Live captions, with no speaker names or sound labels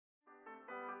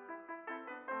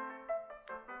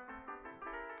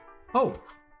Oh,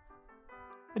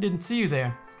 I didn't see you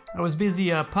there. I was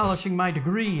busy polishing my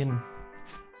degree and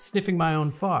sniffing my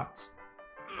own farts.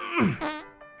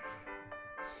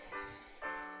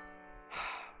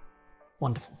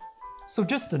 Wonderful. So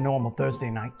just a normal Thursday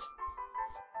night.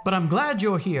 But I'm glad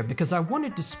you're here because I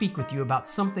wanted to speak with you about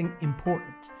something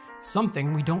important,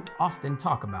 something we don't often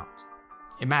talk about.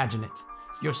 Imagine it.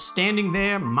 You're standing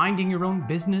there minding your own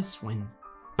business when,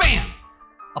 BAM!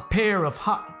 A pair of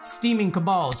hot, steaming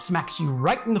Cabals smacks you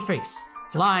right in the face,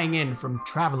 flying in from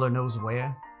traveler knows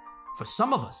where. For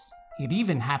some of us, it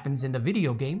even happens in the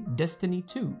video game Destiny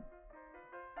 2.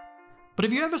 But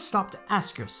have you ever stopped to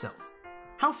ask yourself,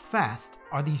 how fast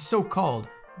are these so-called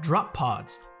drop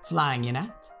pods flying in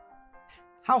at?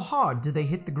 How hard do they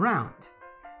hit the ground?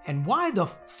 And why the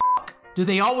fuck do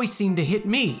they always seem to hit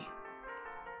me?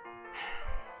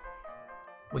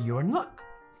 Well, you're in luck.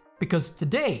 Because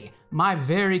today, my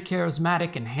very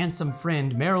charismatic and handsome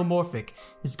friend Meromorphic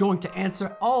is going to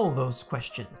answer all those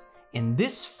questions in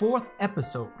this 4th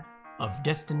episode of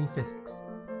Destiny Physics.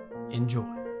 Enjoy.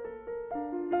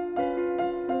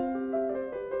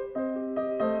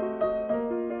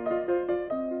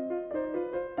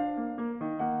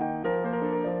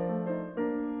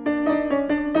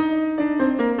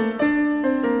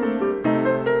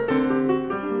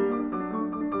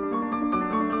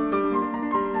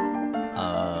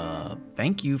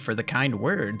 Thank you for the kind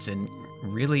words and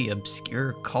really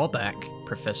obscure callback,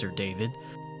 Professor David.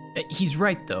 He's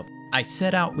right though. I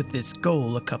set out with this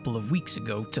goal a couple of weeks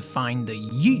ago to find the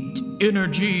YEET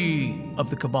energy of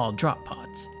the Cabal drop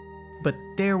pods. But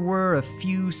there were a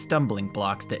few stumbling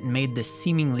blocks that made this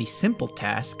seemingly simple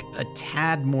task a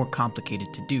tad more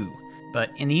complicated to do.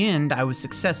 But in the end, I was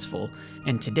successful,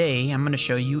 and today I'm going to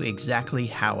show you exactly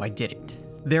how I did it.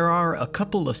 There are a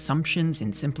couple assumptions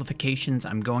and simplifications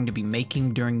I'm going to be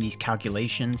making during these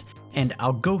calculations, and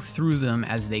I'll go through them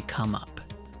as they come up.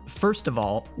 First of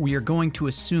all, we are going to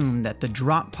assume that the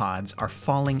drop pods are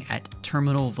falling at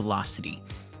terminal velocity.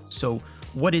 So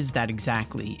what is that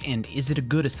exactly, and is it a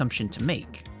good assumption to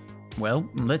make? Well,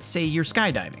 let's say you're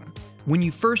skydiving. When you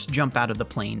first jump out of the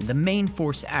plane, the main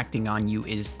force acting on you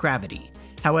is gravity.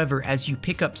 However, as you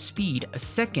pick up speed, a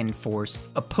second force,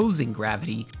 opposing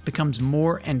gravity, becomes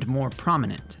more and more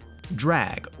prominent: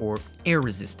 drag, or air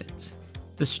resistance.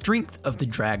 The strength of the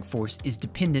drag force is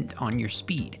dependent on your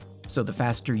speed, so the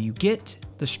faster you get,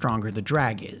 the stronger the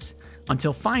drag is,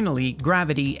 until finally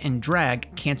gravity and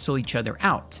drag cancel each other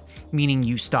out, meaning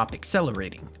you stop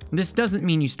accelerating. This doesn't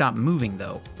mean you stop moving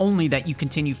though, only that you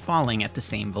continue falling at the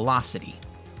same velocity.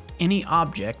 Any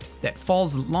object that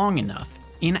falls long enough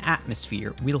in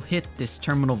atmosphere will hit this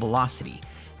terminal velocity,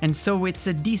 and so it's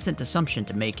a decent assumption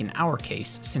to make in our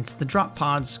case since the drop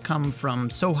pods come from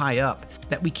so high up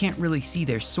that we can't really see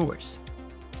their source.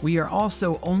 We are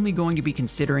also only going to be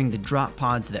considering the drop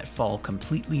pods that fall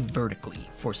completely vertically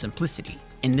for simplicity.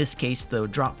 In this case, the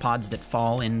drop pods that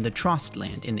fall in the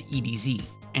Trostland in the EDZ,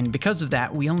 and because of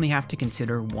that we only have to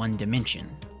consider one dimension.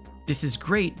 This is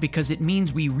great because it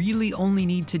means we really only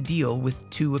need to deal with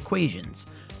 2 equations.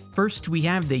 First, we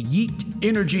have the YEET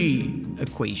energy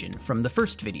equation from the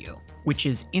first video, which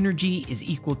is energy is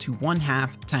equal to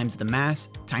 1/2 times the mass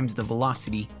times the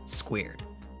velocity squared.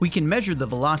 We can measure the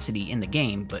velocity in the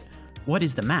game, but what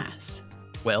is the mass?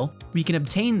 Well, we can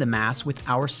obtain the mass with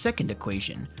our second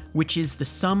equation, which is the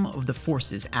sum of the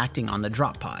forces acting on the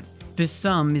drop pod. This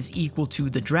sum is equal to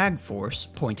the drag force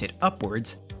pointed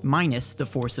upwards minus the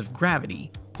force of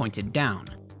gravity pointed down.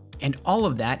 And all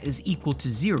of that is equal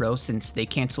to 0 since they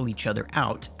cancel each other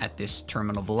out at this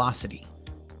terminal velocity.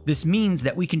 This means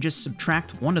that we can just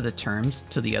subtract one of the terms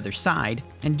to the other side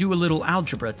and do a little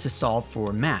algebra to solve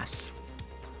for mass.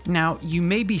 Now, you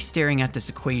may be staring at this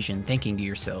equation thinking to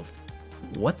yourself,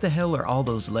 what the hell are all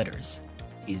those letters?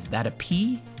 Is that a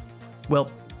P? Well,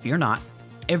 fear not.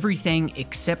 Everything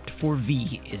except for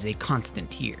V is a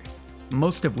constant here,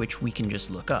 most of which we can just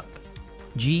look up.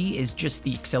 G is just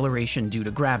the acceleration due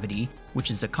to gravity, which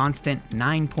is a constant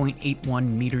 9.81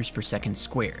 meters per second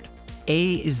squared.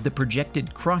 A is the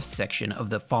projected cross-section of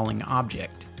the falling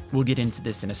object. We'll get into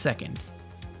this in a second.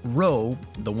 Rho,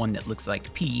 the one that looks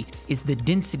like P, is the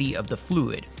density of the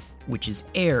fluid, which is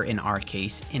air in our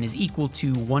case, and is equal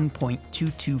to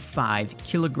 1.225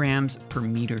 kilograms per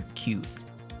meter cubed.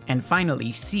 And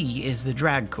finally, C is the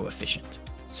drag coefficient.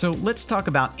 So let's talk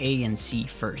about A and C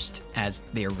first, as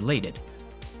they are related.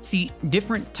 See,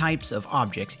 different types of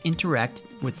objects interact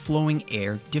with flowing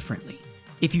air differently.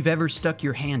 If you've ever stuck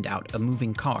your hand out a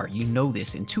moving car, you know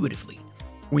this intuitively.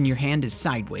 When your hand is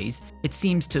sideways, it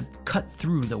seems to cut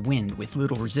through the wind with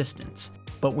little resistance.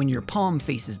 But when your palm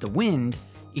faces the wind,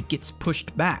 it gets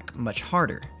pushed back much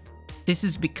harder. This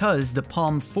is because the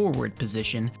palm forward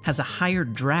position has a higher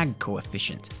drag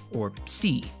coefficient, or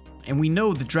C, and we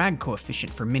know the drag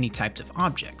coefficient for many types of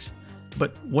objects.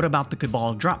 But what about the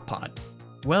Cabal drop pod?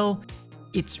 Well,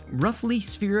 it's roughly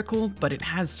spherical, but it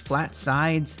has flat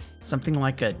sides, something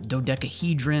like a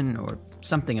dodecahedron or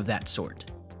something of that sort.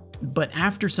 But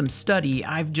after some study,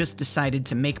 I've just decided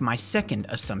to make my second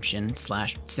assumption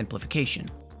 / simplification.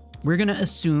 We're going to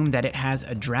assume that it has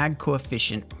a drag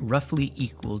coefficient roughly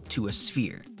equal to a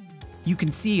sphere. You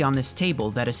can see on this table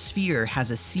that a sphere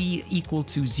has a C equal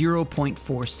to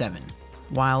 0.47,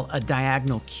 while a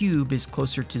diagonal cube is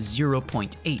closer to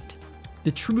 0.8.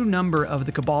 The true number of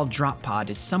the Cabal drop pod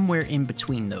is somewhere in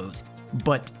between those,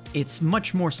 but it's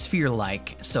much more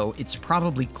sphere-like, so it's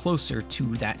probably closer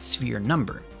to that sphere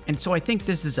number. And so I think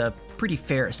this is a pretty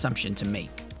fair assumption to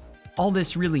make. All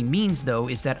this really means, though,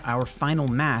 is that our final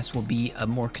mass will be a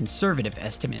more conservative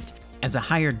estimate, as a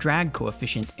higher drag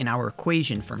coefficient in our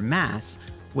equation for mass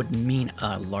would mean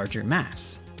a larger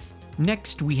mass.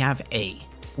 Next, we have A,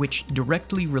 which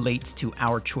directly relates to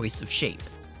our choice of shape.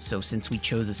 So since we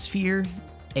chose a sphere,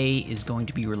 A is going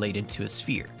to be related to a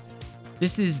sphere.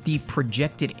 This is the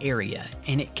projected area,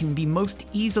 and it can be most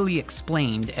easily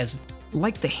explained as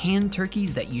like the hand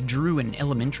turkeys that you drew in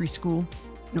elementary school.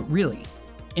 No, really.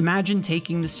 Imagine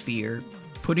taking the sphere,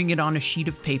 putting it on a sheet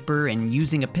of paper, and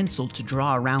using a pencil to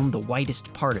draw around the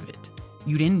widest part of it.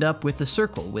 You'd end up with a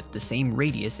circle with the same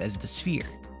radius as the sphere.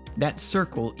 That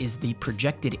circle is the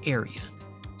projected area.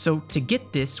 So to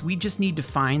get this, we just need to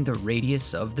find the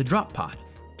radius of the drop pod.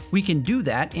 We can do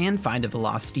that and find the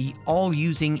velocity all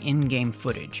using in-game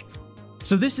footage.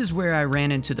 So this is where I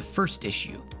ran into the first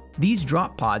issue. These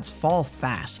drop pods fall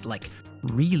fast, like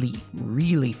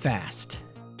really fast.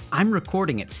 I'm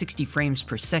recording at 60 frames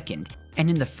per second, and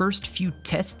in the first few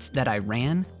tests that I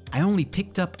ran, I only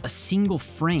picked up a single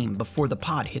frame before the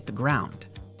pod hit the ground.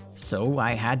 So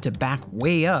I had to back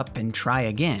way up and try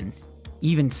again.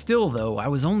 Even still though, I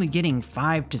was only getting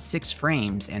 5 to 6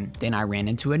 frames, and then I ran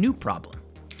into a new problem.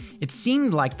 It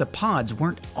seemed like the pods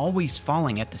weren't always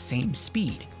falling at the same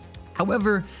speed.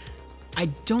 However, I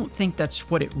don't think that's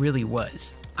what it really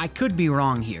was. I could be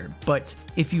wrong here, but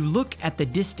if you look at the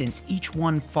distance each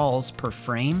one falls per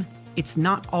frame, it's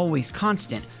not always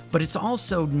constant, but it's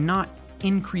also not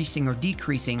increasing or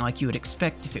decreasing like you would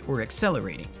expect if it were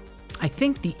accelerating. I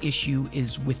think the issue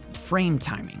is with frame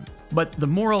timing, but the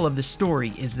moral of the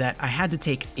story is that I had to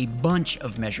take a bunch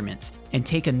of measurements and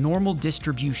take a normal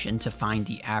distribution to find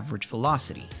the average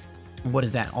velocity. What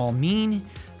does that all mean?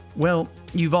 Well,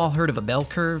 you've all heard of a bell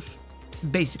curve?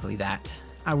 Basically that.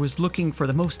 I was looking for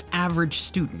the most average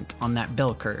student on that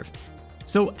bell curve.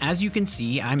 So as you can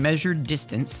see, I measured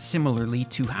distance similarly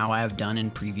to how I have done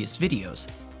in previous videos.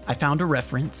 I found a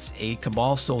reference, a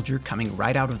Cabal soldier coming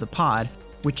right out of the pod,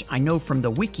 which I know from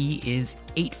the wiki is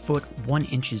 8 foot 1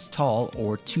 inches tall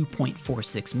or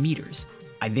 2.46 meters.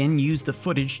 I then used the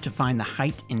footage to find the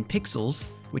height in pixels,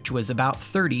 which was about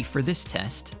 30 for this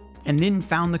test, and then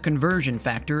found the conversion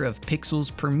factor of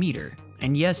pixels per meter.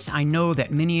 And yes, I know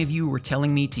that many of you were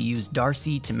telling me to use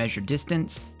Darcy to measure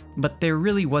distance, but there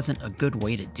really wasn't a good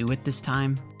way to do it this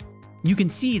time. You can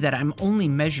see that I'm only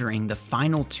measuring the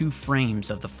final 2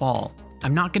 frames of the fall.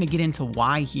 I'm not going to get into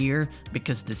why here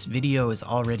because this video is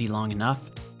already long enough,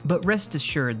 but rest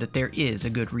assured that there is a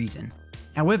good reason.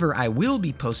 However, I will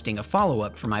be posting a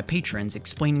follow-up for my patrons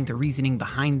explaining the reasoning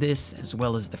behind this, as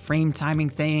well as the frame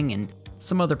timing thing and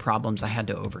some other problems I had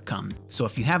to overcome. So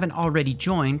if you haven't already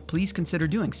joined, please consider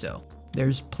doing so.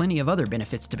 There's plenty of other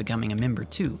benefits to becoming a member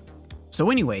too. So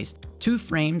anyways, 2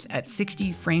 frames at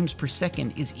 60 frames per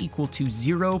second is equal to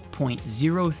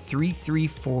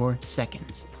 0.0334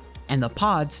 seconds. And the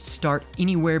pods start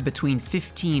anywhere between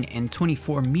 15 and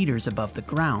 24 meters above the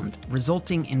ground,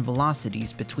 resulting in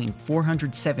velocities between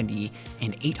 470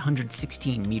 and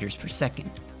 816 meters per second,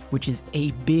 which is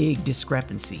a big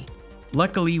discrepancy.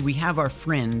 Luckily, we have our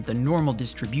friend, the normal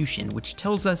distribution, which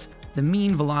tells us the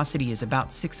mean velocity is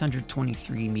about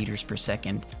 623 meters per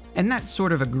second, and that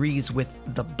sort of agrees with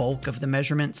the bulk of the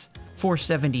measurements.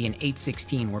 470 and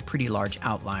 816 were pretty large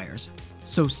outliers.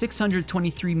 So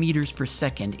 623 meters per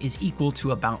second is equal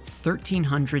to about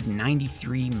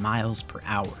 1,393 miles per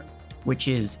hour, which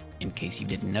is, in case you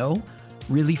didn't know,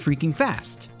 really freaking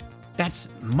fast. That's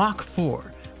Mach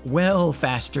 4, well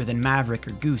faster than Maverick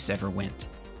or Goose ever went.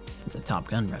 It's a Top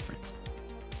Gun reference.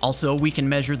 Also, we can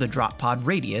measure the drop pod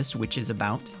radius, which is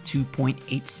about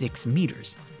 2.86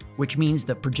 meters, which means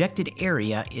the projected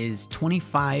area is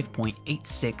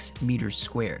 25.86 meters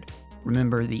squared.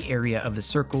 Remember, the area of the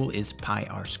circle is pi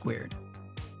r squared.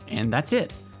 And that's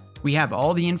it. We have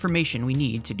all the information we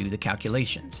need to do the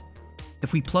calculations.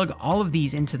 If we plug all of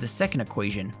these into the second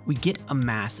equation, we get a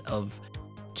mass of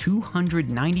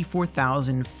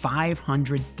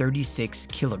 294,536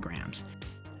 kilograms.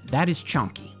 That is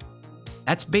chunky.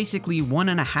 That's basically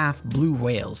 1.5 blue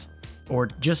whales, or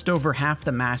just over half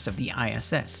the mass of the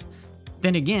ISS.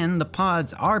 Then again, the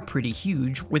pods are pretty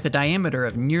huge, with a diameter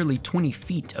of nearly 20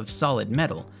 feet of solid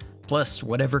metal, plus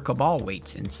whatever Cabal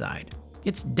weights inside.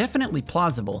 It's definitely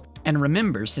plausible, and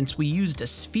remember, since we used a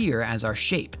sphere as our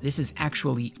shape, this is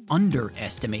actually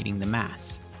underestimating the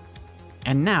mass.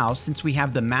 And now, since we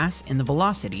have the mass and the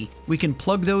velocity, we can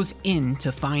plug those in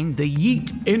to find the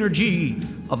YEET energy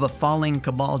of a falling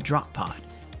Cabal drop pod,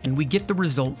 and we get the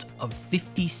result of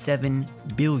 57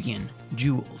 billion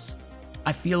joules.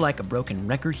 I feel like a broken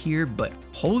record here, but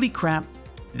holy crap,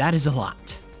 that is a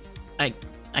lot. I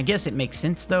guess it makes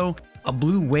sense though. A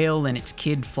blue whale and its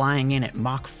kid flying in at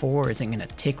Mach 4 isn't gonna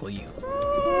tickle you.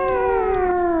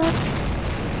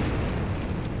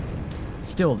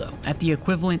 Still though, at the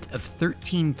equivalent of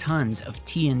 13 tons of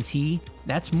TNT,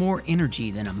 that's more energy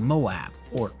than a Moab,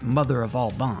 or mother of all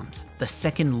bombs, the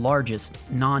second largest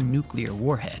non-nuclear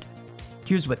warhead.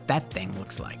 Here's what that thing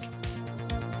looks like.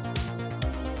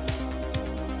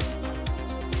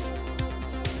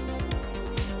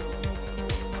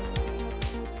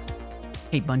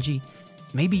 Hey Bungie,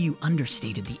 maybe you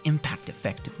understated the impact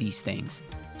effect of these things.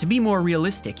 To be more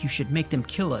realistic, you should make them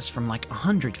kill us from like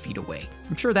 100 feet away.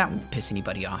 I'm sure that won't piss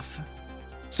anybody off.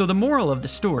 So the moral of the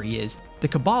story is, the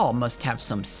Cabal must have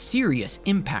some serious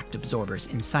impact absorbers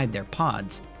inside their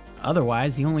pods.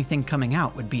 Otherwise, the only thing coming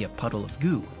out would be a puddle of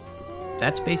goo.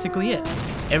 That's basically it.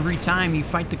 Every time you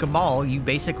fight the Cabal, you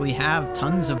basically have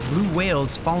tons of blue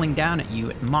whales falling down at you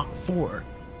at Mach 4,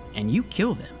 and you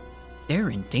kill them.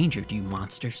 They're endangered, you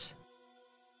monsters.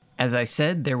 As I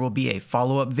said, there will be a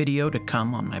follow-up video to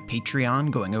come on my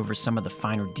Patreon going over some of the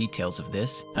finer details of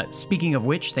this. Speaking of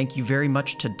which, thank you very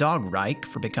much to Dogreich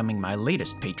for becoming my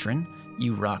latest patron.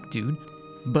 You rock, dude.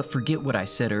 But forget what I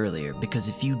said earlier, because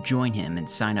if you join him and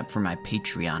sign up for my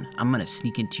Patreon, I'm gonna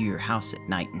sneak into your house at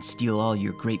night and steal all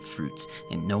your grapefruits,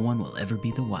 and no one will ever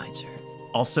be the wiser.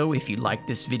 Also, if you like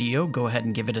this video, go ahead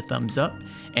and give it a thumbs up,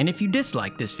 and if you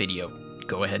dislike this video,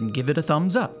 go ahead and give it a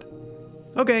thumbs up.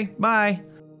 Okay, bye!